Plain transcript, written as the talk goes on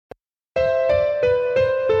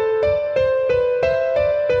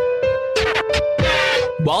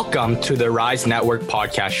Welcome to the Rise Network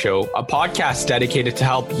podcast show, a podcast dedicated to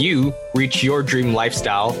help you reach your dream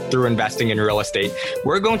lifestyle through investing in real estate.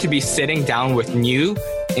 We're going to be sitting down with new,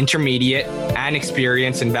 intermediate, and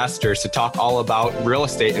experienced investors to talk all about real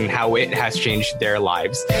estate and how it has changed their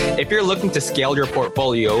lives. If you're looking to scale your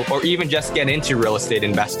portfolio or even just get into real estate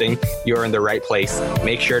investing, you're in the right place.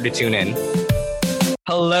 Make sure to tune in.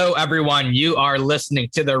 Hello, everyone. You are listening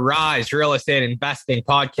to the Rise Real Estate Investing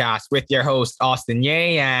Podcast with your host, Austin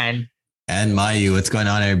Ye and Mayu. What's going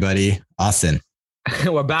on, everybody? Austin.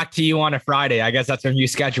 We're back to you on a Friday. I guess that's our new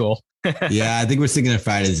schedule. Yeah, I think we're sticking to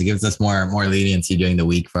Fridays. It gives us more leniency during the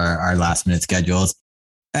week for our last minute schedules.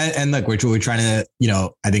 And look, we're trying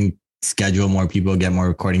to, I think schedule more people, get more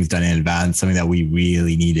recordings done in advance, something that we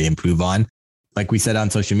really need to improve on. Like we said on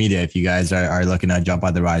social media, if you guys are looking to jump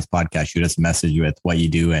on the Rise podcast, shoot us a message with what you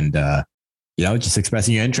do and, just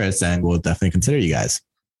expressing your interest, and we'll definitely consider you guys.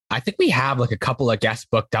 I think we have like a couple of guests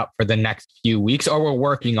booked up for the next few weeks, or we're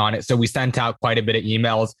working on it. So we sent out quite a bit of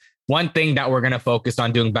emails. One thing that we're going to focus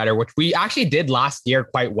on doing better, which we actually did last year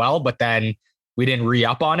quite well, but then we didn't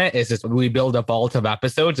re-up on it, is just we build a vault of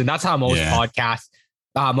episodes. And that's how most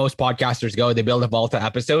podcasters go. They build a vault of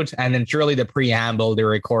episodes, and then surely the preamble they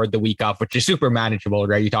record the week of, which is super manageable,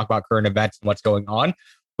 right? You talk about current events and what's going on,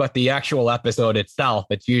 but the actual episode itself,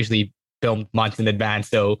 it's usually filmed months in advance.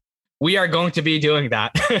 So we are going to be doing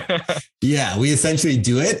that. Yeah, we essentially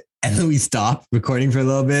do it and then we stop recording for a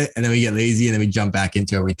little bit and then we get lazy and then we jump back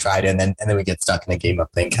into it. We tried it and then we get stuck in a game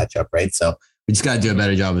of playing catch up, right? So we just got to do a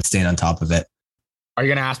better job of staying on top of it. Are you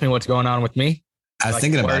going to ask me what's going on with me? I was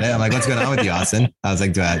thinking about it. I'm like, what's going on with you, Austin? I was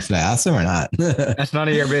like, should I ask him or not? That's none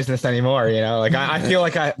of your business anymore. Like I feel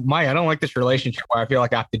like I don't like this relationship where I feel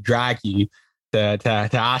like I have to drag you to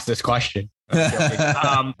ask this question.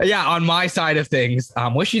 On my side of things,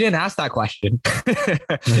 wish you didn't ask that question.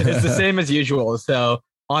 It's the same as usual. So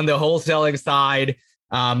on the wholesaling side,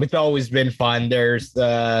 it's always been fun.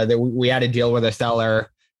 We had a deal where the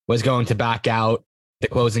seller was going to back out. The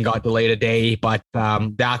closing got delayed a day, but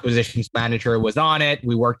the acquisitions manager was on it.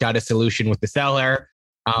 We worked out a solution with the seller.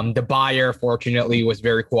 The buyer, fortunately, was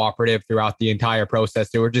very cooperative throughout the entire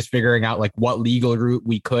process. So we're just figuring out like what legal route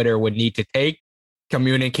we could or would need to take,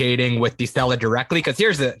 communicating with the seller directly. Because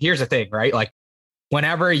here's the thing, right? Like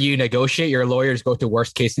whenever you negotiate, your lawyers go to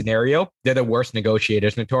worst case scenario. They're the worst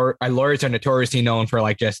negotiators. Our lawyers are notoriously known for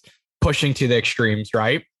like just pushing to the extremes,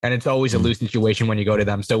 right? And it's always a lose situation when you go to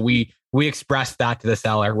them. So we express that to the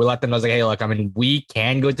seller. We let them know, like, hey, look, we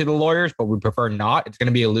can go to the lawyers, but we prefer not. It's going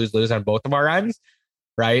to be a lose-lose on both of our ends,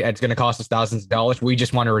 right? It's going to cost us thousands of dollars. We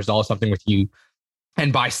just want to resolve something with you.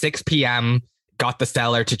 And by 6 p.m., got the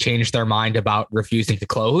seller to change their mind about refusing to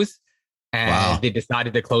close. And They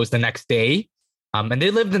decided to close the next day. And they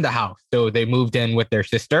lived in the house. So they moved in with their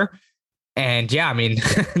sister. And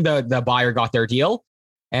the buyer got their deal.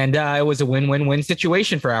 And it was a win-win-win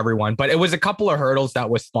situation for everyone. But it was a couple of hurdles that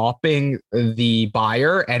was stopping the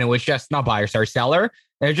buyer. And it was just seller. And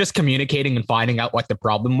it was just communicating and finding out what the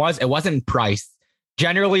problem was. It wasn't price.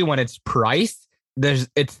 Generally, when it's price,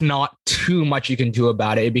 it's not too much you can do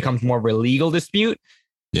about it. It becomes more of a legal dispute.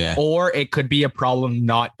 Yeah. Or it could be a problem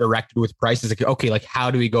not directed with prices. Like, okay, like how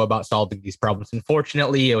do we go about solving these problems?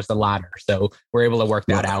 Unfortunately, it was the latter. So we're able to work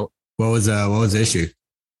that out. What was the issue?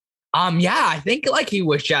 I think like he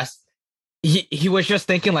was just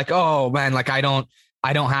thinking like, oh man, like I don't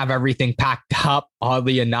have everything packed up,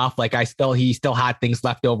 oddly enough. Like he still had things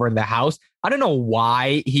left over in the house. I don't know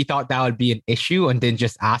why he thought that would be an issue and didn't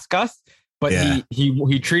just ask us. But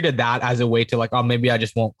he treated that as a way to like, oh, maybe I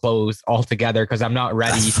just won't close altogether because I'm not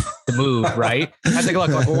ready to move, right? I was like,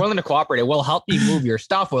 look, we're willing to cooperate. We'll help you move your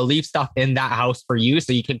stuff. We'll leave stuff in that house for you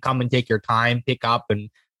so you can come and take your time, pick up and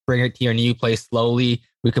bring it to your new place slowly.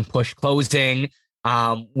 We can push closing.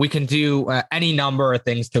 We can do any number of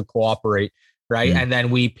things to cooperate, right? And then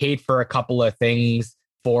we paid for a couple of things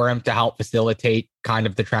for him to help facilitate kind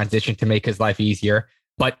of the transition to make his life easier.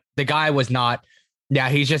 But the guy was not,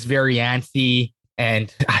 he's just very antsy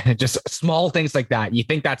and just small things like that. You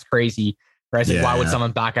think that's crazy, right? Like, why would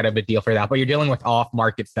someone back out of a deal for that? But you're dealing with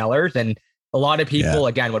off-market sellers, and a lot of people,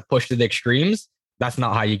 again, would push to the extremes. That's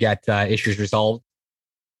not how you get issues resolved.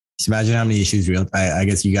 Just imagine how many issues I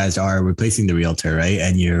guess you guys are replacing the realtor, right?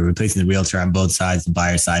 And you're replacing the realtor on both sides, the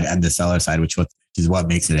buyer side and the seller side, which is what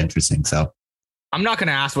makes it interesting. So I'm not going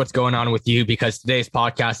to ask what's going on with you because today's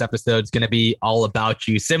podcast episode is going to be all about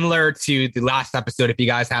you. Similar to the last episode, if you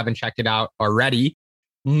guys haven't checked it out already,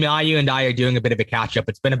 Mayu and I are doing a bit of a catch up.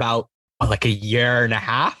 It's been about like a year and a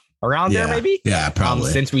half around there, maybe. Yeah,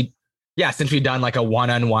 probably. Since we've done like a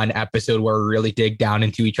one-on-one episode where we really dig down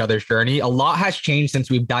into each other's journey. A lot has changed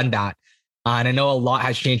since we've done that. And I know a lot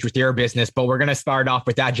has changed with your business, but we're going to start off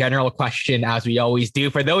with that general question as we always do.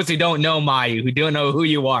 For those who don't know Mayu, who don't know who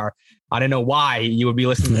you are, I don't know why you would be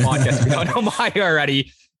listening to the podcast if you don't know Mayu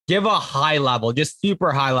already. Give a high level, just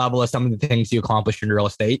super high level of some of the things you accomplished in real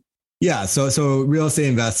estate. Yeah. So real estate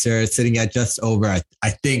investor sitting at just over, I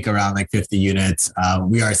think around like 50 units.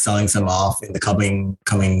 We are selling some off in the coming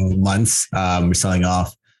months. We're selling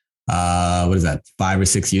off, what is that? 5 or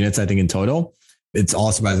 6 units, I think in total. It's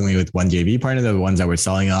all surprisingly with one JV partner, the ones that we're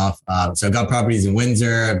selling off. So I've got properties in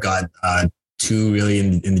Windsor. I've got 2 really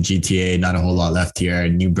in the GTA, not a whole lot left here.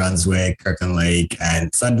 New Brunswick, Kirkland Lake,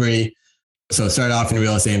 and Sudbury. So I started off in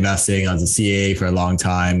real estate investing. I was a CA for a long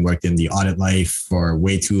time, worked in the audit life for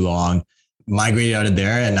way too long, migrated out of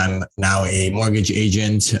there. And I'm now a mortgage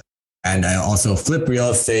agent. And I also flip real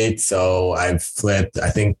estate. So I've flipped, I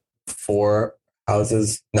think 4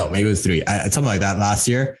 houses. No, maybe it was 3, something like that last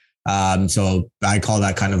year. So I call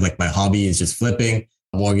that kind of like my hobby is just flipping.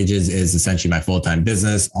 Mortgages is essentially my full-time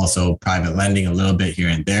business. Also private lending a little bit here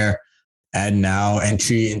and there. And now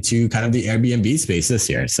entry into kind of the Airbnb space this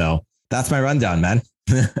year. So that's my rundown, man.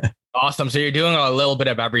 Awesome. So you're doing a little bit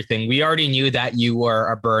of everything. We already knew that you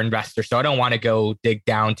were a BRRRR investor, so I don't want to go dig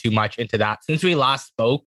down too much into that. Since we last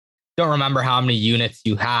spoke, don't remember how many units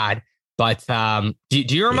you had, but do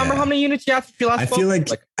you remember how many units you had since you last spoke?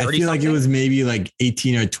 I feel like it was maybe like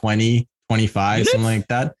 18 or 20, 25, units? Something like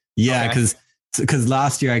that. Yeah, because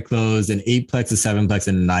last year I closed an 8-plex, a 7-plex,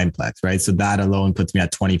 and a 9-plex, right? So that alone puts me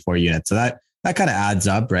at 24 units. So that kind of adds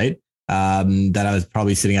up, right? That I was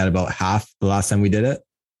probably sitting at about half the last time we did it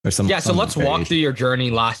or something. Yeah. So let's walk through your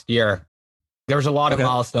journey last year. There was a lot of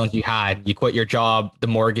milestones you had. You quit your job, the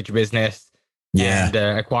mortgage business, and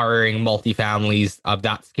acquiring multifamilies of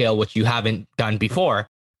that scale, which you haven't done before.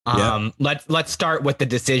 Let's start with the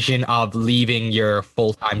decision of leaving your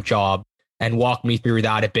full-time job and walk me through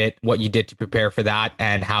that a bit, what you did to prepare for that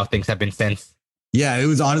and how things have been since. Yeah, it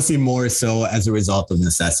was honestly more so as a result of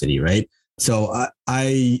necessity, right? So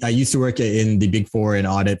I used to work in the Big Four in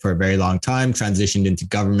audit for a very long time, transitioned into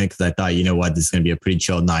government because I thought, you know what, this is going to be a pretty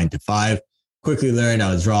chill 9 to 5. Quickly learned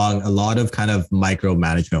I was wrong. A lot of kind of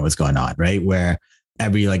micromanagement was going on, right? Where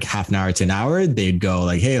every like half an hour to an hour, they'd go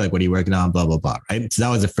like, hey, like, what are you working on? Blah, blah, blah, right? So that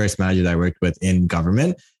was the first manager that I worked with in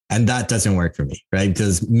government. And that doesn't work for me, right?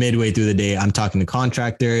 Because midway through the day, I'm talking to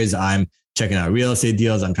contractors, I'm checking out real estate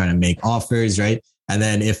deals, I'm trying to make offers, right? And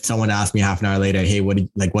then if someone asked me half an hour later, hey,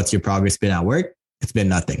 what's your progress been at work? It's been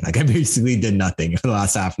nothing. Like I basically did nothing for the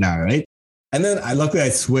last half an hour, right? And then luckily I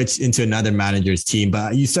switched into another manager's team,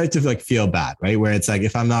 but you start to like feel bad, right? Where it's like,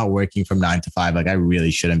 if I'm not working from 9 to 5, like I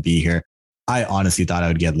really shouldn't be here. I honestly thought I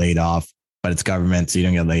would get laid off, but it's government, so you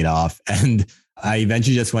don't get laid off. And I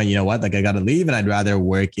eventually just went, you know what? Like I got to leave and I'd rather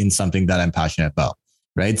work in something that I'm passionate about,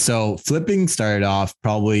 right? So flipping started off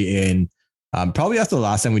probably after the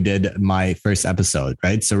last time we did my first episode,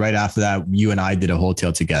 right? So right after that, you and I did a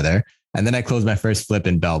wholesale together. And then I closed my first flip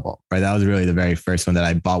in Belleville, right? That was really the very first one that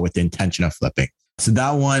I bought with the intention of flipping. So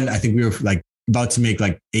that one, I think we were like about to make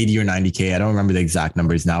like 80 or 90K. I don't remember the exact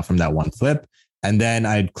numbers now from that one flip. And then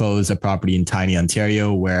I'd close a property in Tiny,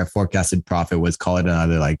 Ontario, where forecasted profit was, call it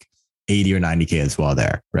another like 80 or 90K as well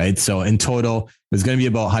there, right? So in total, it was going to be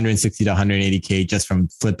about 160 to 180K just from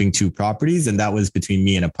flipping 2 properties. And that was between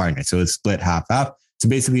me and a partner. So it was split half. So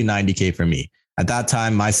basically 90K for me. At that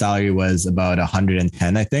time, my salary was about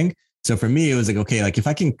 110, I think. So for me, it was like, okay, like if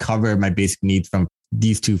I can cover my basic needs from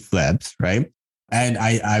these 2 flips, right? And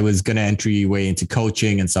I was going to entryway into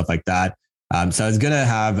coaching and stuff like that. So I was going to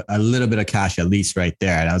have a little bit of cash at least right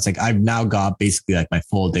there. And I was like, I've now got basically like my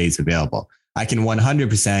full days available. I can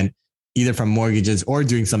 100% either from mortgages or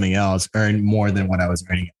doing something else earn more than what I was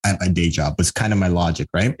earning at my day job was kind of my logic,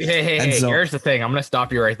 right? Hey, here's the thing. I'm going to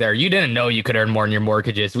stop you right there. You didn't know you could earn more in your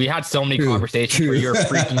mortgages. We had so many conversations where you're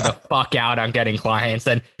freaking the fuck out on getting clients.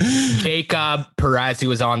 And Jacob Perez, who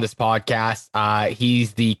was on this podcast,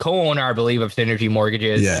 he's the co-owner, I believe, of Synergy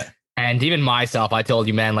Mortgages. Yeah. And even myself, I told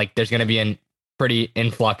you, man, like there's going to be a pretty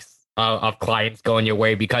influx of clients going your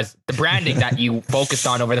way because the branding that you focused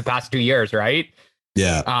on over the past 2 years, right?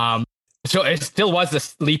 Yeah. So it still was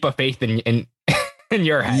a leap of faith in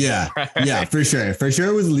your head. Yeah. Yeah, for sure. For sure.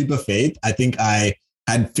 It was a leap of faith. I think I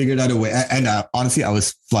had figured out a way. And honestly, I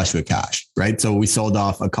was flush with cash, right? So we sold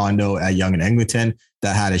off a condo at Yonge and Eglinton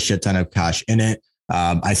that had a shit ton of cash in it.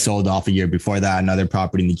 I sold off a year before that, another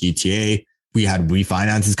property in the GTA. We had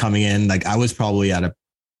refinances coming in. Like I was probably I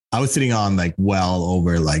was sitting on like well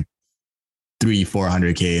over like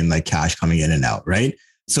 300-400K in like cash coming in and out. Right.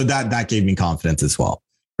 So that gave me confidence as well.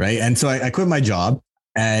 Right. And so I quit my job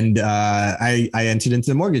and I entered into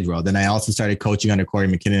the mortgage world. And I also started coaching under Corey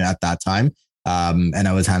McKinnon at that time. And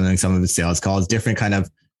I was handling some of the sales calls, different kind of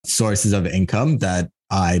sources of income that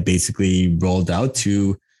I basically rolled out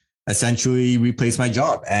to essentially replace my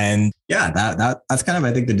job. And yeah, that's kind of,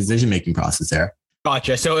 I think, the decision-making process there.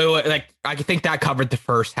 Gotcha. So it was like, I think that covered the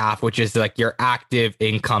first half, which is like your active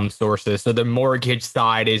income sources. So the mortgage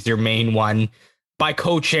side is your main one. By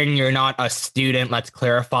coaching, you're not a student. Let's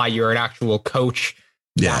clarify. You're an actual coach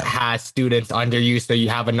that has students under you. So you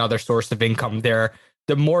have another source of income there.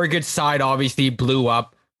 The mortgage side obviously blew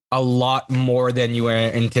up a lot more than you were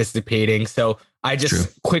anticipating. So I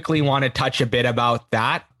just quickly want to touch a bit about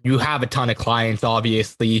that. You have a ton of clients,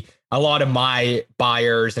 obviously. A lot of my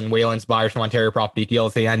buyers and Wayland's buyers from Ontario Property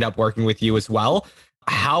Deals, they end up working with you as well.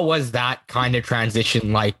 How was that kind of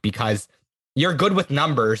transition like? Because you're good with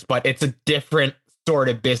numbers, but it's a different sort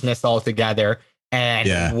of business altogether.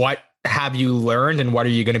 And what have you learned and what are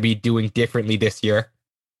you going to be doing differently this year?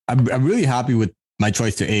 I'm really happy with my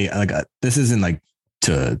choice to this isn't like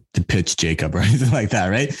to pitch Jacob or anything like that,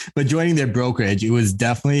 right? But joining their brokerage, it was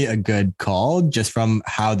definitely a good call just from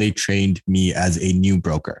how they trained me as a new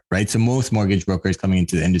broker, right? So most mortgage brokers coming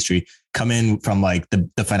into the industry come in from like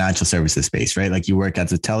the financial services space, right? Like you work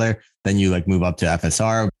as a teller, then you like move up to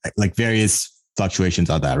FSR, like various fluctuations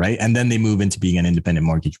of that, right? And then they move into being an independent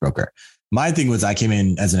mortgage broker. My thing was I came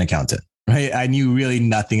in as an accountant, right? I knew really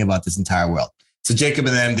nothing about this entire world. So Jacob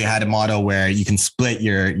and them, they had a model where you can split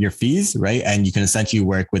your fees, right? And you can essentially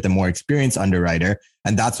work with a more experienced underwriter.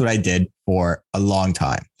 And that's what I did for a long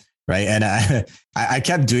time, right? And I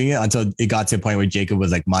kept doing it until it got to a point where Jacob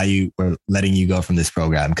was like, we're letting you go from this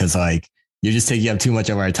program because like you're just taking up too much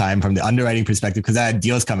of our time from the underwriting perspective because I had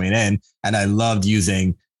deals coming in and I loved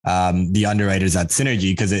using the underwriters at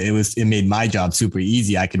Synergy because it made my job super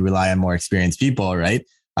easy. I could rely on more experienced people, right?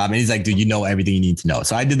 And he's like, dude, you know everything you need to know.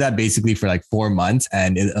 So I did that basically for like 4 months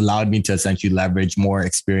and it allowed me to essentially leverage more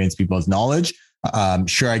experienced people's knowledge.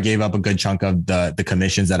 Sure, I gave up a good chunk of the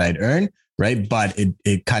commissions that I'd earned, right? But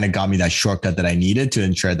it kind of got me that shortcut that I needed to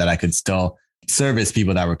ensure that I could still service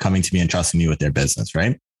people that were coming to me and trusting me with their business,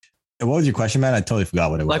 right? What was your question, man? I totally forgot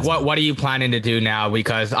what it was. Like, what are you planning to do now?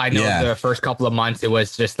 Because I know the first couple of months, it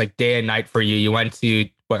was just like day and night for you. You went to,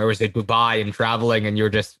 where was it, Dubai and traveling and you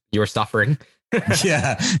were suffering.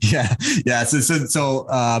 Yeah. So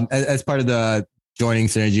as part of the joining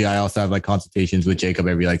Synergy, I also have like consultations with Jacob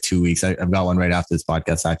every like 2 weeks. I've got one right after this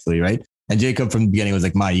podcast actually, right? And Jacob from the beginning was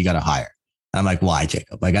like, you got to hire. I'm like, why,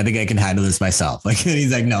 Jacob? Like, I think I can handle this myself. Like, and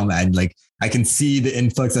he's like, no, man, like I can see the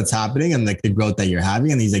influx that's happening and like the growth that you're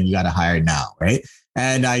having. And he's like, you got to hire now. Right.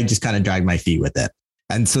 And I just kind of dragged my feet with it.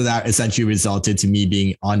 And so that essentially resulted to me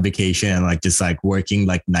being on vacation and like just like working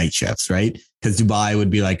like night shifts, right? Because Dubai would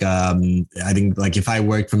be like, I think like if I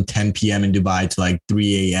worked from 10 p.m. in Dubai to like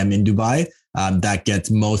 3 a.m. in Dubai, that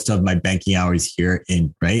gets most of my banking hours here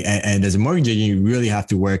in, right? And as a mortgage agent, you really have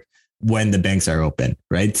to work when the banks are open,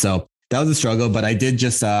 right? So that was a struggle, but I did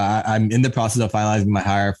just, I'm in the process of finalizing my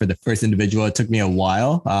hire for the first individual. It took me a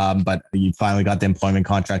while, but you finally got the employment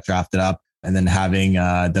contract drafted up and then having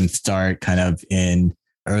them start kind of in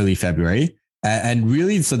early February. And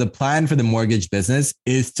really, so the plan for the mortgage business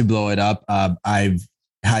is to blow it up. I've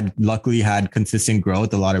luckily had consistent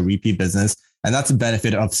growth, a lot of repeat business. And that's a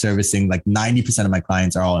benefit of servicing like 90% of my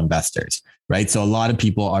clients are all investors, right? So a lot of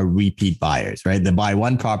people are repeat buyers, right? They buy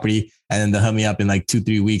one property and then they'll hit me up in like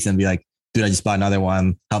 2-3 weeks and be like, dude, I just bought another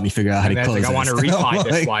one. Help me figure out how to close like, this. I want to refi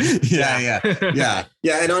this one.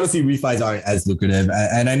 Yeah. And honestly, refis aren't as lucrative.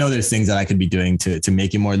 And I know there's things that I could be doing to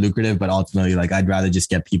make it more lucrative, but ultimately, like I'd rather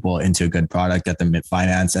just get people into a good product, get them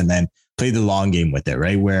finance, and then play the long game with it,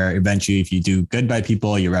 right? Where eventually, if you do good by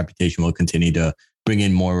people, your reputation will continue to bring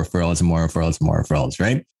in more referrals and more referrals and more referrals,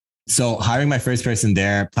 right? So hiring my first person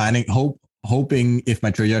there, hoping if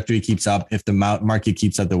my trajectory keeps up, if the market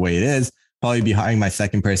keeps up the way it is, probably be hiring my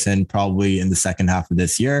second person probably in the second half of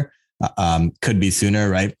this year. Could be sooner,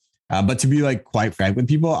 right? But to be like quite frank with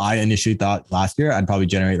people, I initially thought last year I'd probably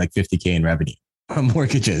generate like 50K in revenue from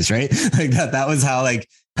mortgages, right? Like that was how like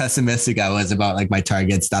pessimistic I was about like my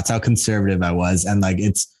targets. That's how conservative I was. And like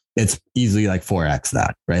it's easily like 4x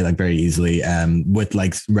that, right? Like very easily. With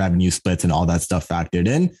like revenue splits and all that stuff factored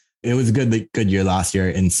in. It was a good year last year.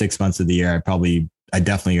 In 6 months of the year, I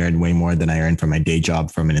definitely earned way more than I earned from my day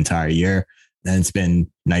job from an entire year. And it's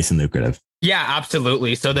been nice and lucrative. Yeah,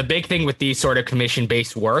 absolutely. So the big thing with these sort of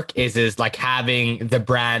commission-based work is like having the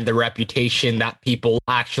brand, the reputation that people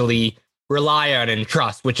actually rely on and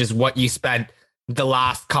trust, which is what you spent the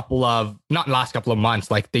last couple of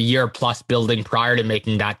months, like the year plus building prior to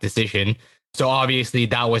making that decision. So obviously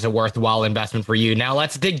that was a worthwhile investment for you. Now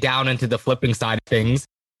let's dig down into the flipping side of things.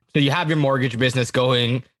 So you have your mortgage business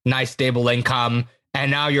going, nice stable income,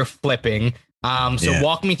 and now you're flipping. So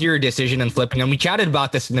walk me through your decision in flipping. And we chatted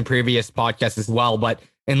about this in the previous podcast as well, but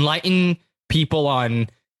enlighten people on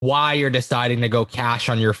why you're deciding to go cash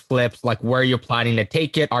on your flips, like where you're planning to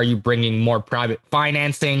take it. Are you bringing more private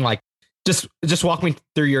financing? Like just walk me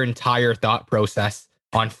through your entire thought process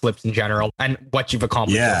on flips in general and what you've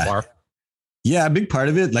accomplished so far. Yeah, a big part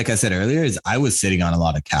of it, like I said earlier, is I was sitting on a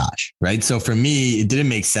lot of cash, right? So for me, it didn't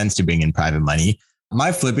make sense to bring in private money.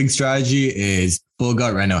 My flipping strategy is full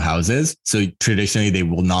gut reno houses. So traditionally, they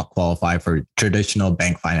will not qualify for traditional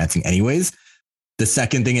bank financing anyways. The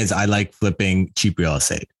second thing is I like flipping cheap real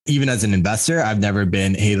estate. Even as an investor, I've never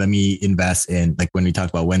been, hey, let me invest in, like when we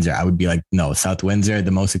talk about Windsor, I would be like, no, South Windsor,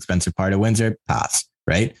 the most expensive part of Windsor, pass,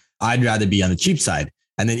 right? I'd rather be on the cheap side.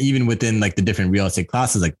 And then even within like the different real estate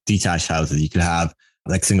classes, like detached houses, you could have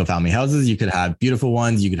like single family houses, you could have beautiful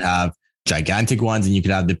ones, you could have gigantic ones, and you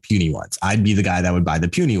could have the puny ones. I'd be the guy that would buy the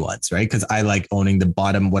puny ones, right? Because I like owning the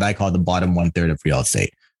bottom, what I call the bottom 1/3 of real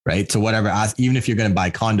estate, right? So whatever, even if you're going to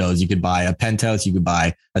buy condos, you could buy a penthouse, you could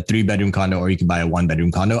buy a 3-bedroom condo, or you could buy a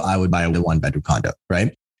 1-bedroom condo. I would buy a 1-bedroom condo,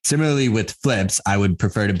 right? Similarly with flips, I would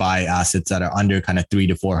prefer to buy assets that are under kind of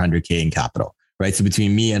 300 to 400K in capital. Right. So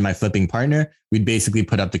between me and my flipping partner, we'd basically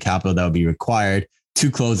put up the capital that would be required to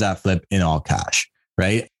close that flip in all cash.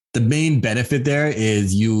 Right. The main benefit there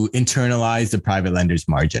is you internalize the private lender's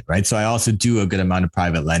margin. Right. So I also do a good amount of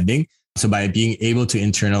private lending. So by being able to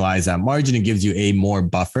internalize that margin, it gives you a more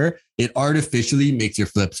buffer. It artificially makes your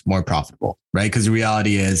flips more profitable. Right. Because the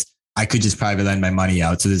reality is I could just private lend my money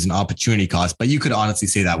out. So there's an opportunity cost, but you could honestly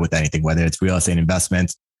say that with anything, whether it's real estate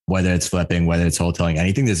investments, whether it's flipping, whether it's wholesaling,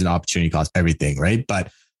 anything, there's an opportunity cost, everything, right?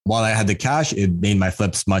 But while I had the cash, it made my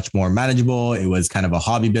flips much more manageable. It was kind of a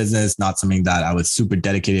hobby business, not something that I was super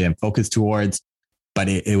dedicated and focused towards, but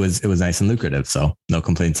it was nice and lucrative. So no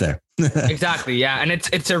complaints there. Exactly. Yeah. And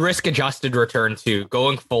it's a risk adjusted return too.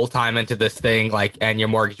 Going full time into this thing, like, and your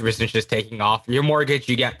mortgage business just taking off. Your mortgage,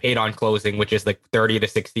 you get paid on closing, which is like 30 to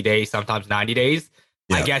 60 days, sometimes 90 days.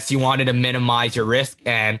 Yeah. I guess you wanted to minimize your risk,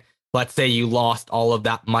 and let's say you lost all of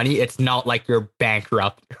that money. It's not like you're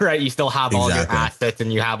bankrupt, right? You still have all your assets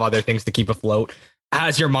and you have other things to keep afloat.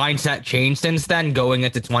 Has your mindset changed since then? Going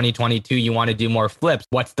into 2022, you want to do more flips.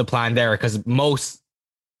 What's the plan there? Because most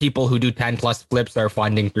people who do 10 plus flips are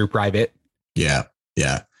funding through private. Yeah.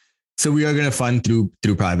 So we are going to fund through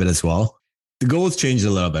private as well. The goals changed a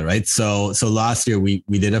little bit, right? So last year we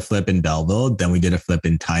did a flip in Belleville, then we did a flip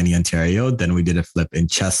in Tiny, Ontario, then we did a flip in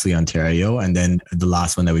Chesley, Ontario, and then the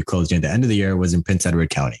last one that we closed at the end of the year was in Prince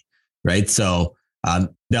Edward County, right? So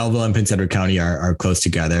Belleville and Prince Edward County are close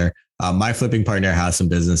together. My flipping partner has some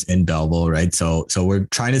business in Belleville, right? So we're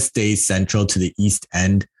trying to stay central to the East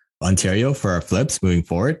End, Ontario for our flips moving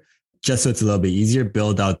forward, just so it's a little bit easier,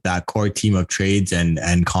 build out that core team of trades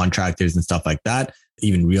and contractors and stuff like that,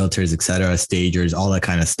 even realtors, et cetera, stagers, all that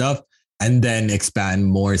kind of stuff, and then expand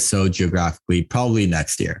more so geographically, probably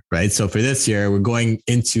next year, right? So for this year, we're going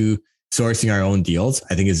into sourcing our own deals,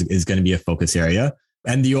 I think is going to be a focus area.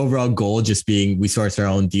 And the overall goal just being we source our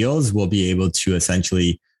own deals, we'll be able to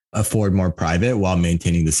essentially afford more private while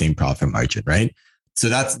maintaining the same profit margin, right? So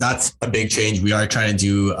that's a big change. We are trying to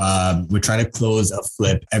do, we're trying to close a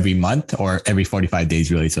flip every month or every 45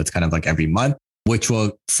 days, really. So it's kind of like every month, which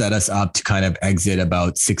will set us up to kind of exit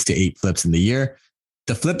about 6 to 8 flips in the year.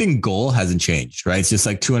 The flipping goal hasn't changed, right? It's just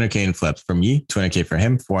like 200K in flips for me, 200K for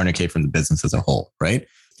him, 400K from the business as a whole, right?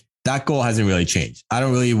 That goal hasn't really changed. I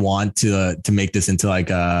don't really want to make this into like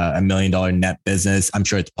a $1 million net business. I'm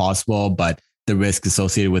sure it's possible, but the risks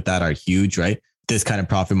associated with that are huge, right? This kind of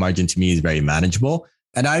profit margin to me is very manageable.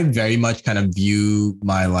 And I very much kind of view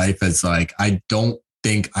my life as like, I don't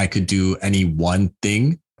think I could do any one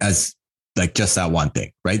thing as like just that one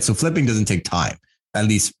thing, right? So flipping doesn't take time, at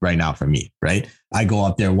least right now for me, right? I go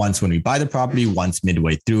up there once when we buy the property, once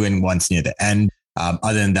midway through, and once near the end.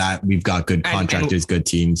 Other than that, we've got good contractors, good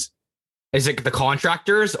teams. Is it the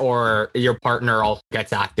contractors or your partner also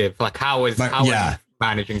gets active? Like how is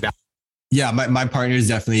managing that? Yeah, my partner is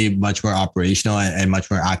definitely much more operational and much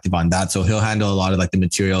more active on that. So he'll handle a lot of like the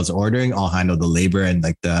materials ordering. I'll handle the labor and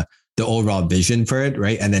like the overall vision for it,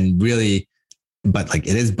 right? And then really, but like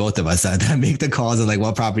it is both of us that make the calls on like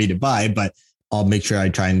what property to buy. But I'll make sure I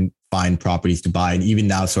try and find properties to buy. And even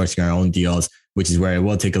now sourcing our own deals, which is where it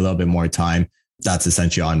will take a little bit more time. That's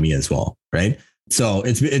essentially on me as well, right? So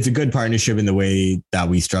it's a good partnership in the way that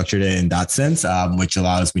we structured it in that sense, which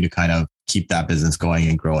allows me to kind of keep that business going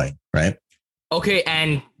and growing, right? Okay,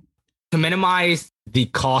 and to minimize the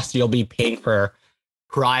cost you'll be paying for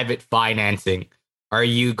private financing, are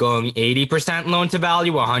you going 80% loan to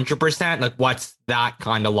value, 100%? Like what's that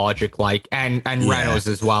kind of logic like? And renos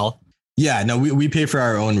as well? Yeah, no, we pay for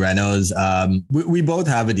our own renos. We both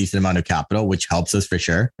have a decent amount of capital, which helps us for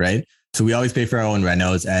sure, right? So we always pay for our own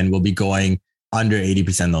renos, and we'll be going under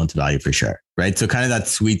 80% loan to value for sure, right? So kind of that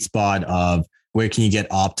sweet spot of where can you get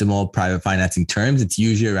optimal private financing terms? It's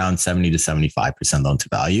usually around 70 to 75% loan to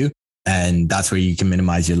value. And that's where you can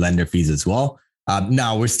minimize your lender fees as well.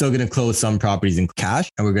 Now we're still going to close some properties in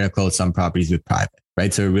cash, and we're going to close some properties with private,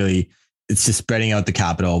 right? So really, it's just spreading out the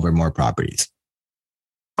capital over more properties.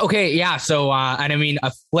 Okay, yeah. So, and I mean,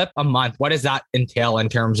 a flip a month, what does that entail in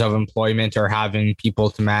terms of employment or having people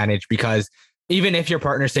to manage? Because even if your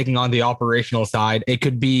partner's taking on the operational side, it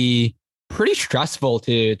could be pretty stressful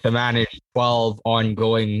to manage 12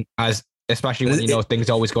 ongoing, especially when things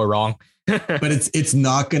always go wrong. But it's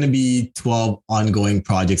not going to be 12 ongoing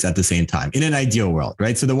projects at the same time in an ideal world,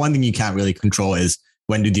 right? So the one thing you can't really control is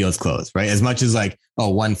when do deals close, right? As much as like,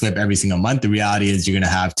 one flip every single month, the reality is you're going to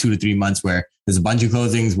have 2 to 3 months where there's a bunch of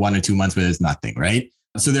closings, 1 or 2 months where there's nothing, right?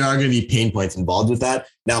 So there are going to be pain points involved with that.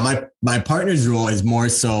 Now, my partner's role is more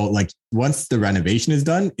so like once the renovation is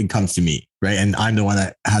done, it comes to me, right? And I'm the one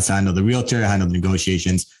that has to handle the realtor, handle the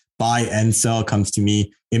negotiations, buy and sell comes to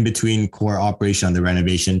me. In between core operation on the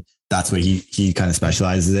renovation, that's what he kind of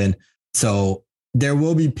specializes in. So there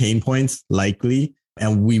will be pain points likely,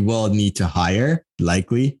 and we will need to hire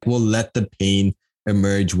likely. We'll let the pain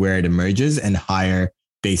emerge where it emerges and hire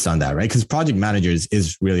based on that, right? Because project managers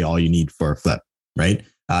is really all you need for a flip, right?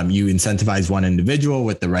 You incentivize one individual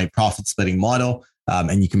with the right profit splitting model,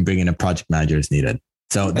 and you can bring in a project manager as needed.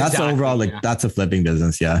 So that's overall, that's a flipping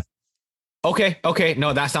business. Yeah. Okay.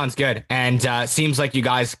 No, that sounds good. And seems like you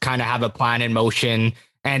guys kind of have a plan in motion,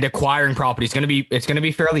 and acquiring property is going to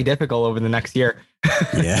be fairly difficult over the next year.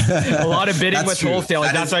 Yeah. A lot of bidding with wholesale.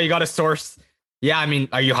 That's why you got to source. Yeah. I mean,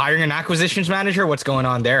 are you hiring an acquisitions manager? What's going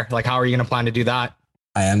on there? Like, how are you going to plan to do that?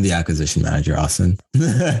 I am the acquisition manager, Austin.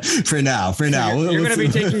 For now. So you're going to be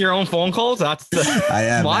taking your own phone calls? I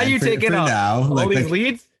am. Why are you taking all these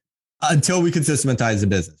leads? Until we can systematize the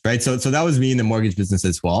business, right? So that was me in the mortgage business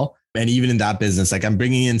as well. And even in that business, like I'm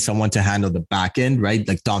bringing in someone to handle the back end, right?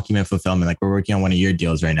 Like document fulfillment. Like we're working on one of your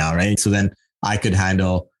deals right now, right? So then I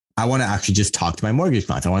want to actually just talk to my mortgage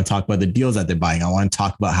clients. I want to talk about the deals that they're buying. I want to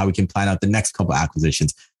talk about how we can plan out the next couple of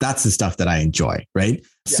acquisitions. That's the stuff that I enjoy, right?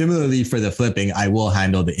 Yeah. Similarly, for the flipping, I will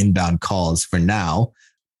handle the inbound calls for now.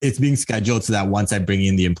 It's being scheduled so that once I bring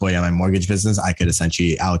in the employee on my mortgage business, I could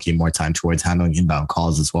essentially allocate more time towards handling inbound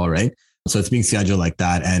calls as well, right? So it's being scheduled like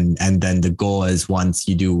that. And then the goal is once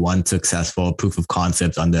you do one successful proof of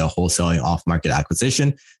concept on the wholesaling off-market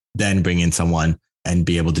acquisition, then bring in someone and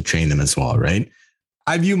be able to train them as well, right?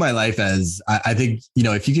 I view my life as, I think,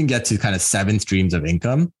 if you can get to kind of 7 streams of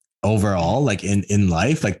income overall, like in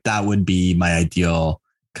life, like that would be my ideal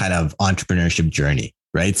kind of entrepreneurship journey,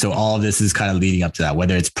 right? So all of this is kind of leading up to that,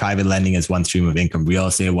 whether it's private lending as one stream of income, real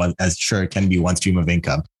estate, as sure can be one stream of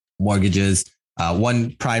income, mortgages,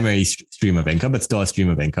 one primary stream of income, but still a stream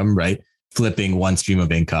of income, right? Flipping one stream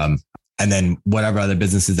of income, and then whatever other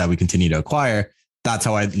businesses that we continue to acquire. That's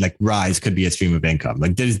how I like Rise could be a stream of income.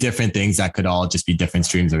 Like there's different things that could all just be different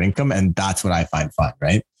streams of income. And that's what I find fun,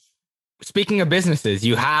 right? Speaking of businesses,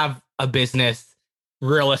 you have a business,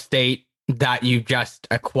 real estate, that you just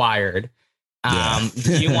acquired.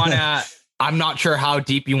 Do you want to, I'm not sure how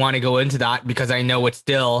deep you want to go into that, because I know it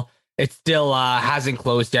still hasn't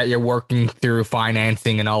closed yet. You're working through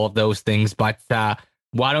financing and all of those things, but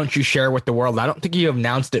why don't you share with the world? I don't think you have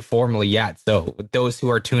announced it formally yet. So with those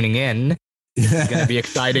who are tuning in, it's going to be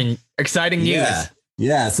exciting news.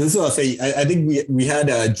 Yeah. So this is what I'll say. I think we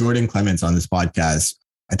had Jordan Clements on this podcast,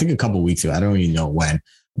 I think a couple of weeks ago. I don't even know when,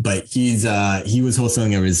 but he was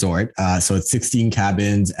wholesaling a resort. So it's 16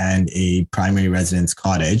 cabins and a primary residence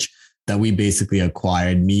cottage that we basically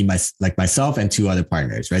acquired, myself and 2 other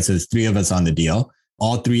partners, right? So there's 3 of us on the deal,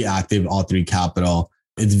 all 3 active, all 3 capital.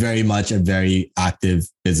 It's very much a very active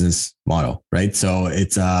business model, right? So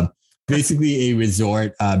it's basically a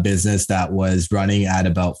resort business that was running at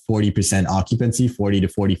about 40% occupancy, 40 to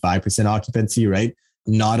 45% occupancy, right?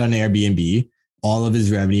 Not on Airbnb. All of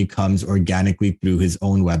his revenue comes organically through his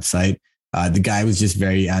own website. The guy was just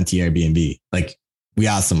very anti-Airbnb. Like we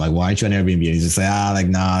asked him, like, why aren't you on Airbnb? He's just like,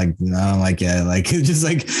 nah, I don't like it. Like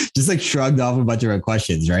just shrugged off a bunch of our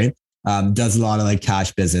questions, right? Does a lot of like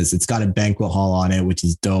cash business. It's got a banquet hall on it, which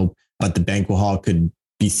is dope, but the banquet hall could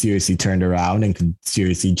be seriously turned around and could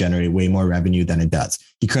seriously generate way more revenue than it does.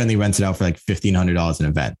 He currently rents it out for like $1,500 an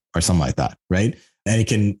event or something like that, right? And it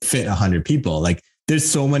can fit 100 people. Like there's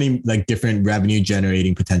so many like different revenue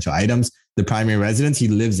generating potential items. The primary residence, he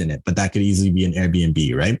lives in it, but that could easily be an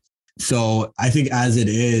Airbnb, right? So I think as it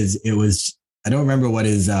is, I don't remember what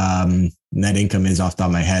his net income is off the top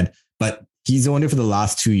of my head, but he's owned it for the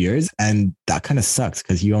last 2 years. And that kind of sucks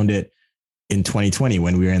because he owned it in 2020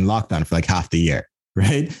 when we were in lockdown for like half the year.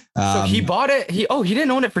 Right. So he bought it. He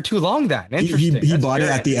didn't own it for too long then. Interesting. He bought it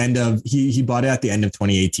at the end of, he bought it at the end of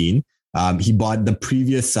 2018. He bought the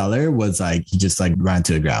previous seller was like, he just like ran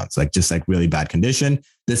to the ground. It's like, just like really bad condition.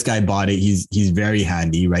 This guy bought it. He's very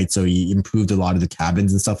handy, right? So he improved a lot of the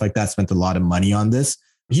cabins and stuff like that, spent a lot of money on this.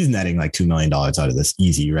 He's netting like $2 million out of this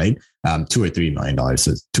easy, right? $2 or $3 million,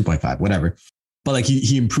 so 2.5, whatever. But like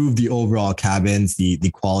he improved the overall cabins, the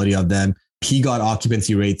quality of them. He got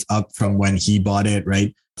occupancy rates up from when he bought it,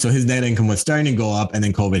 right? So his net income was starting to go up, and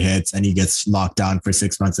then COVID hits and he gets locked down for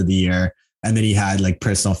 6 months of the year. And then he had like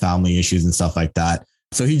personal family issues and stuff like that.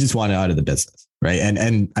 So he just wanted out of the business, right?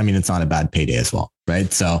 And I mean, it's not a bad payday as well,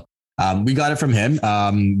 right? So we got it from him.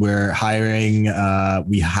 We're hiring,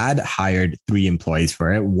 we had hired 3 employees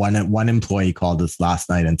for it. One employee called us last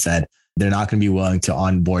night and said, they're not going to be willing to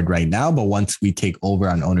onboard right now, but once we take over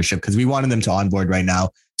on ownership, because we wanted them to onboard right now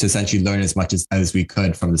to essentially learn as much as we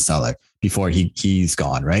could from the seller before he's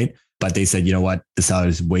gone, right? But they said, you know what, the seller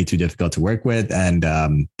is way too difficult to work with, and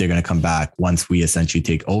they're going to come back once we essentially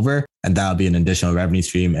take over, and that'll be an additional revenue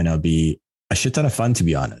stream, and it'll be a shit ton of fun, to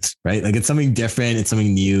be honest, right? Like it's something different, it's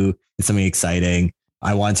something new, it's something exciting.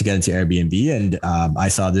 I wanted to get into Airbnb, and I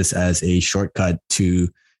saw this as a shortcut to.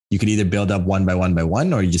 You could either build up one by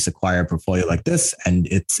one, or you just acquire a portfolio like this, and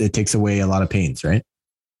it takes away a lot of pains, right?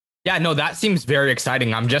 Yeah, no, that seems very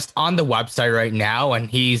exciting. I'm just on the website right now, and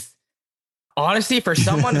he's honestly, for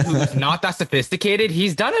someone who's not that sophisticated,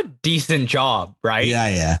 he's done a decent job, right?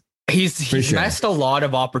 Yeah. He's missed a lot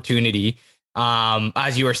of opportunity.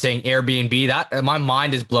 As you were saying, Airbnb, that my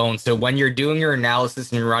mind is blown. So when you're doing your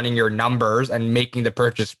analysis and you're running your numbers and making the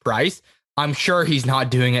purchase price, I'm sure he's not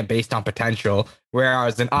doing it based on potential,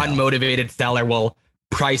 whereas an unmotivated seller will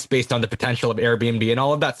price based on the potential of Airbnb and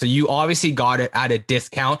all of that. So you obviously got it at a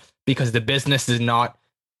discount because the business is not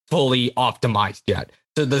fully optimized yet.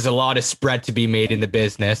 So there's a lot of spread to be made in the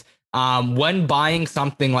business. When buying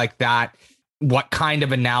something like that, what kind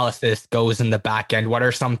of analysis goes in the back end? What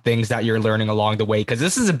are some things that you're learning along the way? Because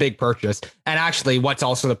this is a big purchase. And actually, what's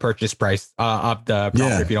also the purchase price of the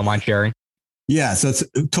property, if you don't mind sharing? Yeah, so it's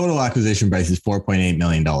total acquisition price is $4.8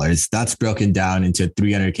 million. That's broken down into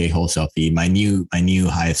 $300K wholesale fee, my new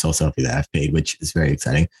highest wholesale fee that I've paid, which is very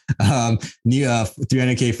exciting. New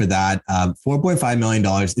 $300K for that, $4.5 million.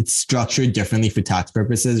 It's structured differently for tax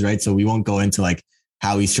purposes, right? So we won't go into like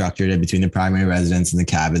how we structured it between the primary residence and the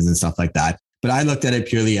cabins and stuff like that. But I looked at it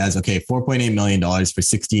purely as, okay, $4.8 million for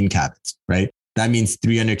 16 cabins, right? That means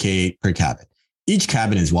 $300K per cabin. Each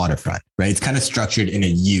cabin is waterfront, right? It's kind of structured in a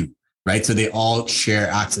U. Right. So they all share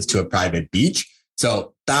access to a private beach.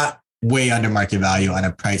 So that way under market value on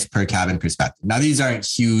a price per cabin perspective. Now, these aren't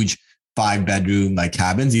huge 5-bedroom like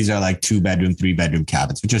cabins. These are like 2-bedroom, 3-bedroom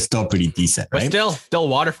cabins, which are still pretty decent. Right. But still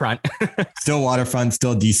waterfront, still waterfront,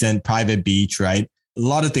 still decent private beach. Right. A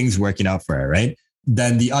lot of things working out for it. Right.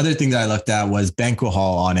 Then the other thing that I looked at was banquet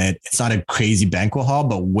hall on it. It's not a crazy banquet hall,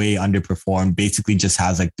 but way underperformed. Basically just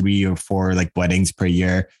has like 3 or 4 like weddings per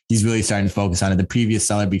year. He's really starting to focus on it. The previous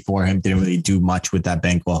seller before him didn't really do much with that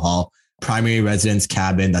banquet hall. Primary residence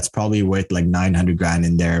cabin, that's probably worth like 900 grand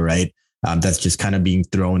in there, right? That's just kind of being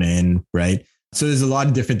thrown in, right? So there's a lot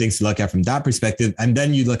of different things to look at from that perspective. And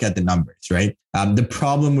then you look at the numbers, right? The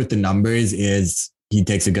problem with the numbers is he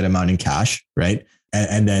takes a good amount in cash, right?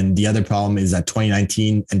 And then the other problem is that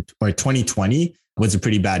 2019 or 2020 was a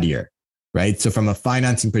pretty bad year, right? So from a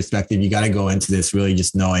financing perspective, you got to go into this really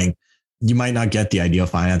just knowing you might not get the ideal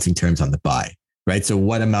financing terms on the buy, right? So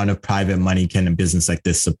what amount of private money can a business like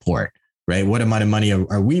this support, right? What amount of money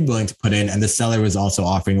are we willing to put in? And the seller was also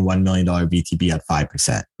offering a $1 million BTB at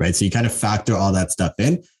 5%, right? So you kind of factor all that stuff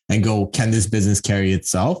in and go, can this business carry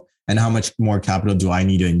itself? And how much more capital do I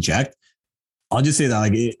need to inject? I'll just say that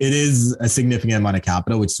like it is a significant amount of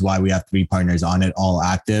capital, which is why we have 3 partners on it, all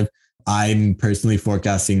active. I'm personally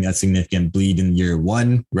forecasting a significant bleed in year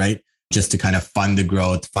 1, right? Just to kind of fund the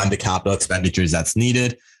growth, fund the capital expenditures that's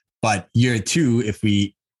needed. But year 2, if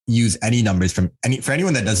we use any numbers for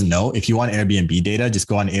anyone that doesn't know, if you want Airbnb data, just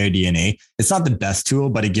go on AirDNA. It's not the best tool,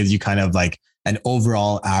 but it gives you kind of like an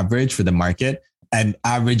overall average for the market. And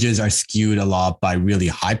averages are skewed a lot by really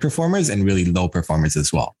high performers and really low performers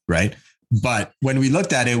as well, right? But when we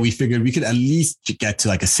looked at it, we figured we could at least get to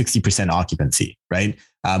like a 60% occupancy, right?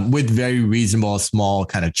 With very reasonable, small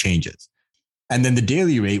kind of changes. And then the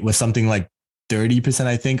daily rate was something like 30%,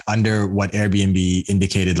 I think, under what Airbnb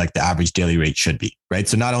indicated like the average daily rate should be, right?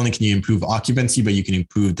 So not only can you improve occupancy, but you can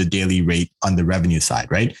improve the daily rate on the revenue side,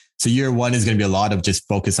 right? So year 1 is going to be a lot of just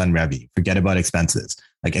focus on revenue. Forget about expenses,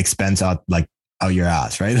 like expense out, like out your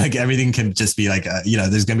ass, right? Like everything can just be like,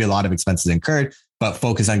 there's going to be a lot of expenses incurred, but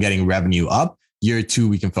focus on getting revenue up. Year 2,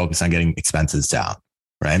 we can focus on getting expenses down,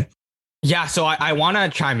 right? Yeah. So I want to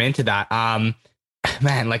chime into that.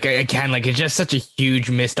 Man, like again, like it's just such a huge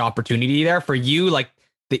missed opportunity there for you. Like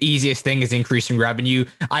the easiest thing is increasing revenue.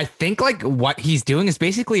 I think like what he's doing is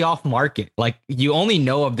basically off market. Like you only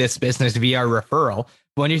know of this business via referral.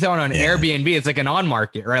 When you're selling on Airbnb, it's like an on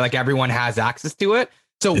market, right? Like everyone has access to it.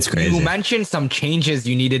 So you mentioned some changes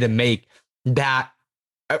you needed to make that,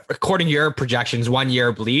 according to your projections, 1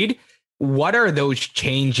 year bleed. What are those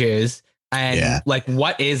changes? And like,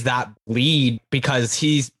 what is that bleed? Because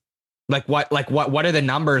he's what are the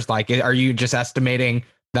numbers like? Are you just estimating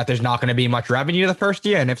that there's not going to be much revenue the first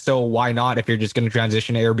year? And if so, why not? If you're just going to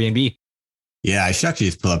transition to Airbnb? Yeah, I should actually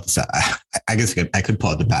just pull up this. I guess I could pull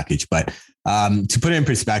up the package, but to put it in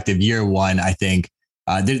perspective, year 1, I think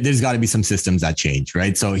there's got to be some systems that change,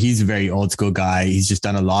 right? So he's a very old school guy. He's just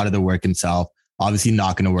done a lot of the work himself. Obviously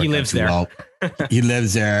not going to work. He lives there. Well. He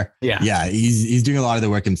lives there. Yeah. He's doing a lot of the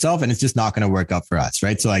work himself, and it's just not going to work out for us,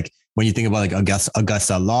 right? So like when you think about like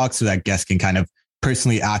Augusta Lock, so that guests can kind of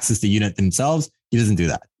personally access the unit themselves, he doesn't do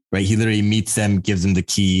that, right? He literally meets them, gives them the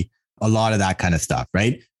key, a lot of that kind of stuff,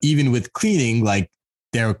 right? Even with cleaning, like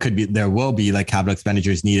there will be like capital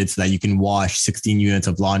expenditures needed so that you can wash 16 units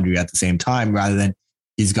of laundry at the same time, rather than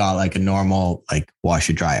he's got like a normal like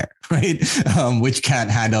washer dryer, right? Which can't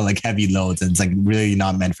handle like heavy loads, and it's like really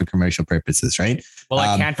not meant for commercial purposes, right? Well,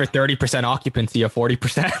 I can for 30% occupancy of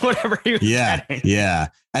 40%, whatever you. Yeah.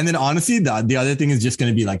 And then honestly, the other thing is just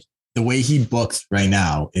going to be like the way he books right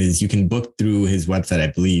now is you can book through his website, I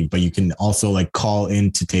believe, but you can also like call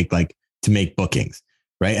in to make bookings,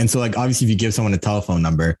 right? And so like obviously if you give someone a telephone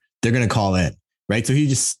number, they're going to call in, right? So he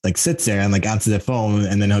just like sits there and like answers the phone,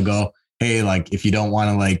 and then he'll go, hey, like if you don't want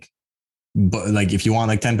to like if you want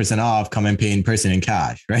like 10% off, come and pay in person in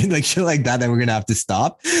cash, right? Like shit like that we're going to have to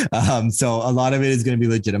stop. So a lot of it is going to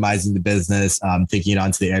be legitimizing the business, taking it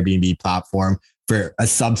onto the Airbnb platform for a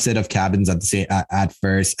subset of cabins at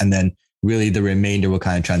first, and then really the remainder will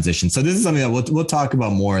kind of transition. So this is something that we'll talk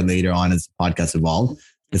about more later on as the podcast evolves.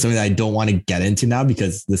 It's something that I don't want to get into now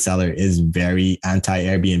because the seller is very anti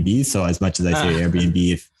Airbnb. So as much as I say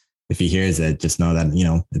Airbnb, if he hears it, just know that,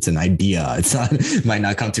 it's an idea. It might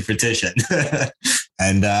not come to fruition.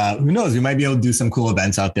 And who knows, we might be able to do some cool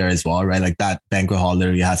events out there as well, right? Like that banquet hall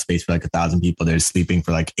literally has space for like 1,000 people. There's sleeping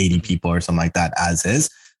for like 80 people or something like that as is.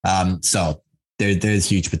 So there's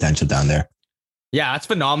huge potential down there. Yeah, that's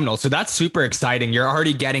phenomenal. So that's super exciting. You're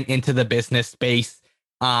already getting into the business space.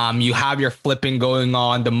 You have your flipping going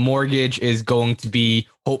on. The mortgage is going to be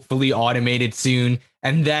hopefully automated soon.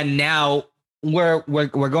 And then now we're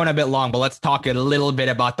going a bit long, but let's talk a little bit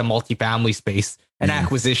about the multifamily space and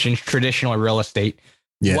acquisitions, traditional real estate.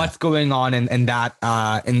 Yeah. What's going on in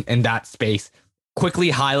that space?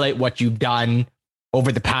 Quickly highlight what you've done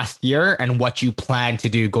over the past year and what you plan to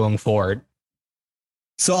do going forward.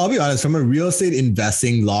 So I'll be honest, from a real estate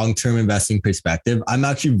investing, long-term investing perspective, I'm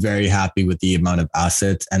actually very happy with the amount of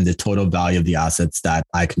assets and the total value of the assets that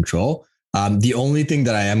I control. The only thing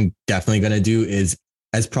that I am definitely going to do is,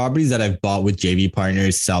 as properties that I've bought with JV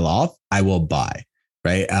partners sell off, I will buy,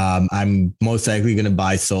 right? I'm most likely going to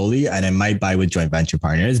buy solely, and I might buy with joint venture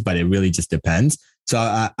partners, but it really just depends. So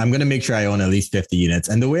I'm going to make sure I own at least 50 units.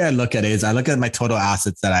 And the way I look at it is I look at my total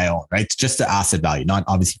assets that I own, right? It's just the asset value, not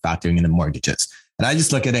obviously factoring in the mortgages. And I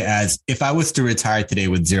just look at it as, if I was to retire today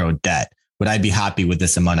with zero debt, would I be happy with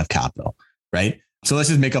this amount of capital, right? So let's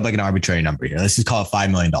just make up like an arbitrary number here. Let's just call it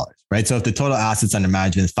 $5 million, right? So if the total assets under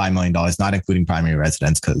management is $5 million, not including primary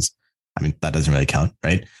residence, because that doesn't really count,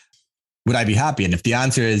 right? Would I be happy? And if the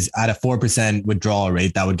answer is at a 4% withdrawal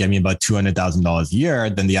rate, that would get me about $200,000 a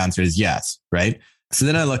year, then the answer is yes, right? So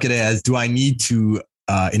then I look at it as, do I need to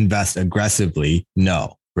invest aggressively?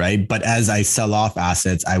 No, right? But as I sell off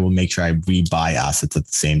assets, I will make sure I rebuy assets at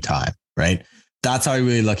the same time, right? That's how I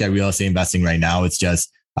really look at real estate investing right now. It's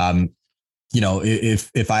just,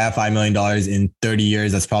 if I have $5 million in 30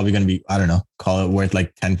 years, that's probably going to be, I don't know, call it worth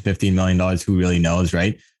like $10, $15 million. Who really knows,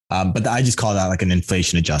 right? But I just call that like an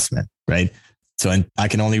inflation adjustment, right? So I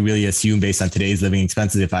can only really assume based on today's living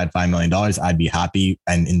expenses, if I had $5 million, I'd be happy.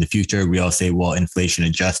 And in the future, real estate will inflation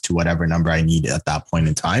adjust to whatever number I need at that point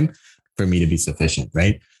in time for me to be sufficient,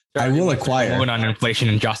 right? Sure, I will acquire on inflation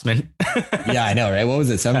adjustment. Yeah, I know, right? What was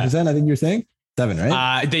it? 7%? I think you were saying 7,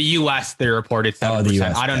 right? The US, they reported 7%. Oh, the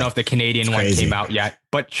US, I don't know if the Canadian one came out yet,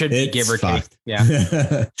 but should be give or take.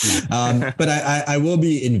 Yeah. But I will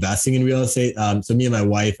be investing in real estate. So me and my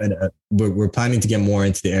wife, and we're planning to get more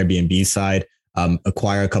into the Airbnb side.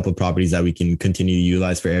 Acquire a couple of properties that we can continue to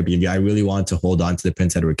utilize for Airbnb. I really want to hold on to the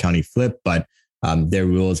Prince Edward County flip, but Their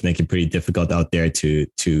rules make it pretty difficult out there to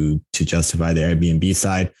justify the Airbnb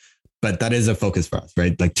side. But that is a focus for us,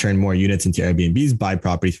 right? Like turn more units into Airbnbs, buy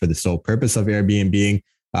properties for the sole purpose of Airbnb.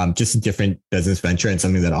 Just a different business venture and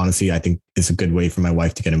something that honestly I think is a good way for my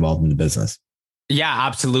wife to get involved in the business. Yeah,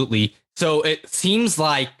 absolutely. So it seems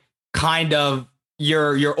like kind of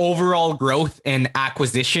your overall growth in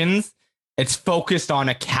acquisitions, it's focused on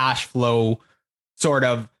a cash flow sort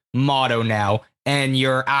of motto now, and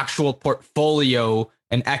your actual portfolio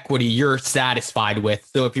and equity you're satisfied with.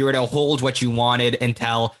 So if you were to hold what you wanted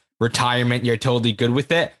until retirement, you're totally good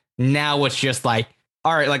with it. Now it's just like,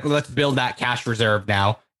 all right, like let's build that cash reserve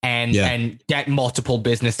now and get multiple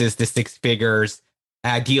businesses to six figures,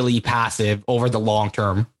 ideally passive over the long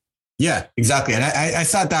term. Yeah, exactly. And I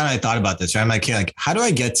sat down and I thought about this, right? I'm like, hey, like, how do I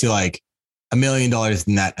get to like $1 million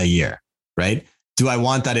net a year? Right? Do I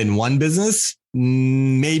want that in one business?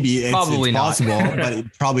 Maybe it's possible, but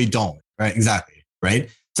it probably don't. Right? Exactly. Right.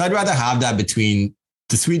 So I'd rather have that between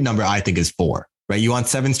the sweet number I think is 4, right? You want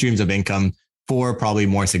 7 streams of income, 4 probably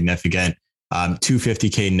more significant,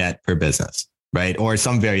 $250K net per business, right? Or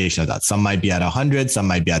some variation of that. Some might be at 100, some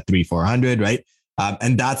might be at 300-400, right?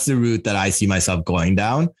 And that's the route that I see myself going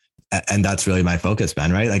down. And that's really my focus,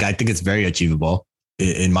 man, right? Like I think it's very achievable,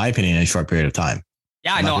 in my opinion, in a short period of time.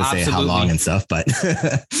 Yeah, I know, absolutely. Say how long and stuff, but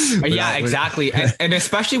yeah, exactly. And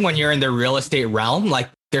especially when you're in the real estate realm, like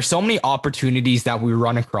there's so many opportunities that we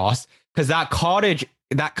run across because that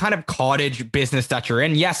kind of cottage business that you're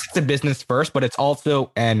in, yes, it's a business first, but it's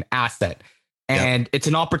also an asset. And it's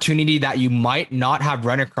an opportunity that you might not have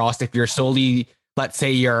run across if you're solely, let's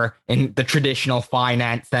say you're in the traditional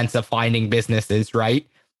finance sense of finding businesses, right?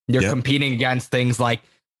 You're competing against things like,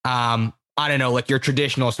 I don't know, like your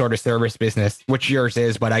traditional sort of service business, which yours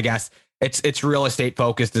is, but I guess it's real estate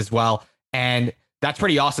focused as well. And that's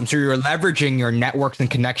pretty awesome. So you're leveraging your networks and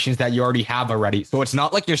connections that you already have already. So it's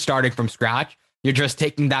not like you're starting from scratch. You're just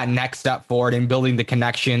taking that next step forward and building the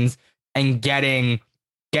connections and getting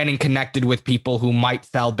connected with people who might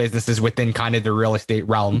sell businesses within kind of the real estate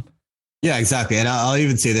realm. Yeah, exactly. And I'll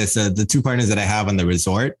even say this, the 2 partners that I have on the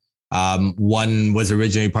resort, one was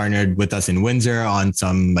originally partnered with us in Windsor on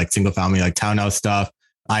some like single family, like townhouse stuff.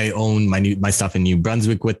 I own my stuff in New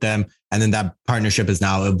Brunswick with them. And then that partnership has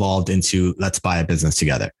now evolved into let's buy a business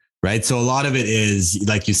together. Right. So a lot of it is,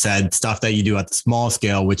 like you said, stuff that you do at the small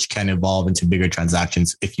scale, which can evolve into bigger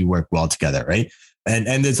transactions if you work well together. Right.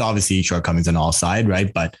 And there's obviously shortcomings on all sides.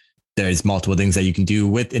 Right. But there's multiple things that you can do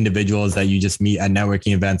with individuals that you just meet at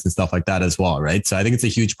networking events and stuff like that as well. Right. So I think it's a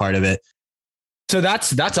huge part of it. So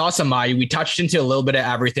that's awesome, Mai. We touched into a little bit of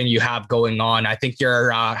everything you have going on. I think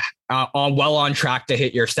you're on track to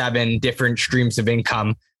hit your 7 different streams of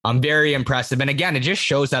income. Very impressive. And again, it just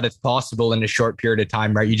shows that it's possible in a short period of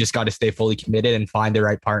time, right? You just got to stay fully committed and find the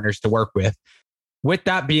right partners to work with. With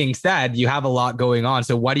that being said, you have a lot going on.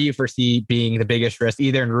 So what do you foresee being the biggest risk,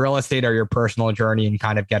 either in real estate or your personal journey in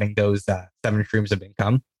kind of getting those 7 streams of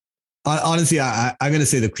income? Honestly, I'm going to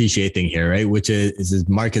say the cliche thing here, right? Which is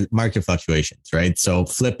market fluctuations, right? So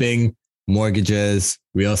flipping, mortgages,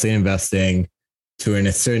 real estate investing, to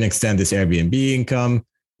a certain extent, this Airbnb income,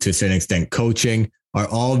 to a certain extent, coaching are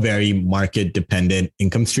all very market dependent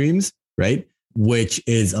income streams, right? Which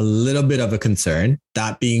is a little bit of a concern.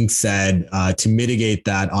 That being said, to mitigate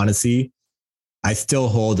that, honestly, I still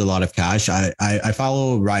hold a lot of cash. I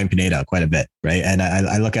follow Ryan Pineda quite a bit, right? And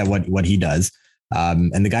I look at what he does.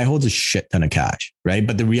 And the guy holds a shit ton of cash, right?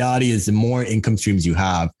 But the reality is the more income streams you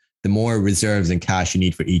have, the more reserves and cash you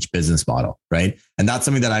need for each business model, right? And that's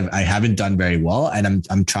something that I haven't done very well. And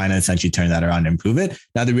I'm trying to essentially turn that around and improve it.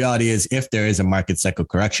 Now, the reality is if there is a market cycle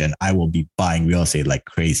correction, I will be buying real estate like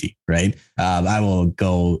crazy, right? I will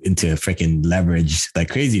go into freaking leverage like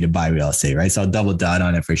crazy to buy real estate, right? So I'll double down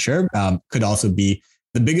on it for sure. Could also be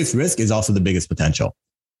the biggest risk is also the biggest potential.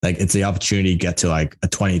 Like it's the opportunity to get to like a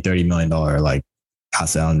 $20-30 million like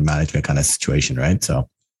asset under management kind of situation, right? So.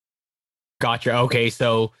 Gotcha. Okay.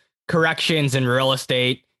 So corrections in real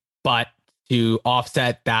estate, but to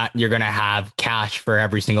offset that, you're going to have cash for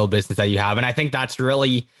every single business that you have. And I think that's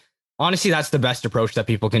really, honestly, that's the best approach that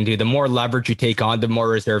people can do. The more leverage you take on, the more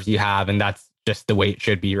reserves you have. And that's just the way it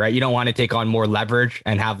should be, right? You don't want to take on more leverage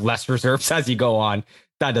and have less reserves as you go on.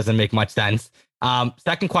 That doesn't make much sense.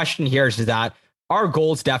 Second question here is that our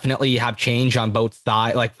goals definitely have changed on both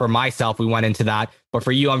sides. Like for myself, we went into that, but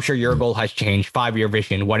for you, I'm sure your goal has changed. 5-year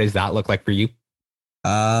vision. What does that look like for you?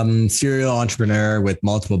 Serial entrepreneur with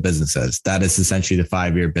multiple businesses. That is essentially the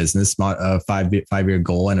 5-year business, 5-year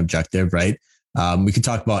goal and objective, right? We could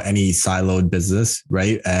talk about any siloed business,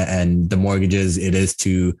 right? And the mortgages, it is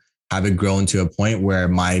to have it grown to a point where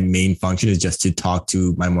my main function is just to talk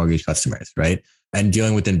to my mortgage customers, right? And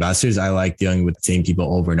dealing with investors, I like dealing with the same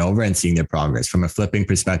people over and over and seeing their progress. From a flipping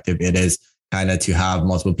perspective, it is kind of to have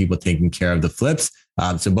multiple people taking care of the flips.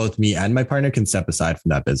 So both me and my partner can step aside from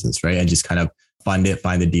that business, right? And just kind of fund it,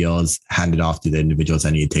 find the deals, hand it off to the individuals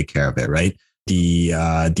that need to take care of it, right? The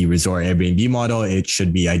resort Airbnb model, it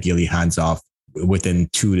should be ideally hands off within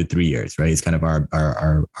 2 to 3 years, right? It's kind of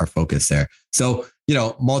our focus there. So,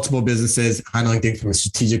 multiple businesses, handling things from a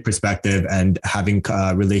strategic perspective and having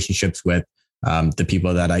relationships with the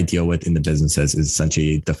people that I deal with in the businesses is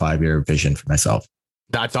essentially the 5-year vision for myself.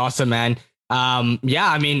 That's awesome, man.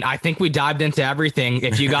 I think we dived into everything.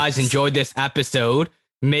 If you guys enjoyed this episode,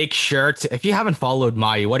 make sure to, if you haven't followed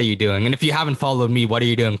Mayu, what are you doing? And if you haven't followed me, what are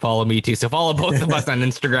you doing? Follow me too. So follow both of us on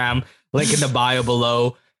Instagram, link in the bio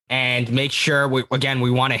below, and make sure we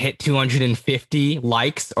want to hit 250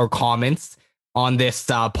 likes or comments on this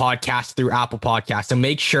podcast through Apple Podcasts. So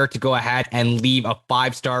make sure to go ahead and leave a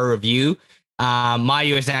 5-star review.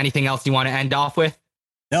 Mayu, is there anything else you want to end off with?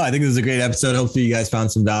 No, I think this is a great episode. Hopefully you guys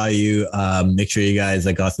found some value. Make sure you guys,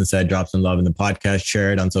 like Austin said, drop some love in the podcast,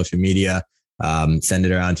 share it on social media, send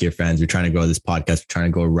it around to your friends. We're trying to grow this podcast. We're trying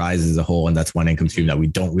to grow Rise as a whole. And that's one income stream that we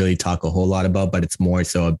don't really talk a whole lot about, but it's more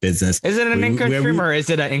so a business. Is it an income stream or is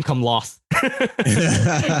it an income loss?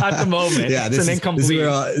 At the moment, yeah, this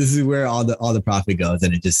is where all the profit goes,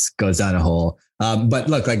 and it just goes down a hole. But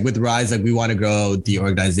look, like with Rise, like we want to grow the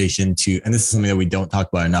organization to, and this is something that we don't talk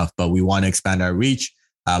about enough, but we want to expand our reach.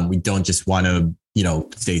 We don't just want to,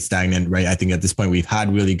 stay stagnant, right? I think at this point we've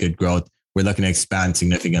had really good growth. We're looking to expand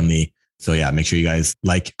significantly. So yeah, make sure you guys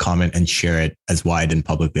like, comment, and share it as wide and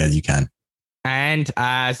publicly as you can. And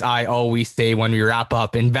as I always say when we wrap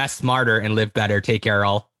up, invest smarter and live better. Take care,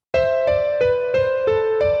 all.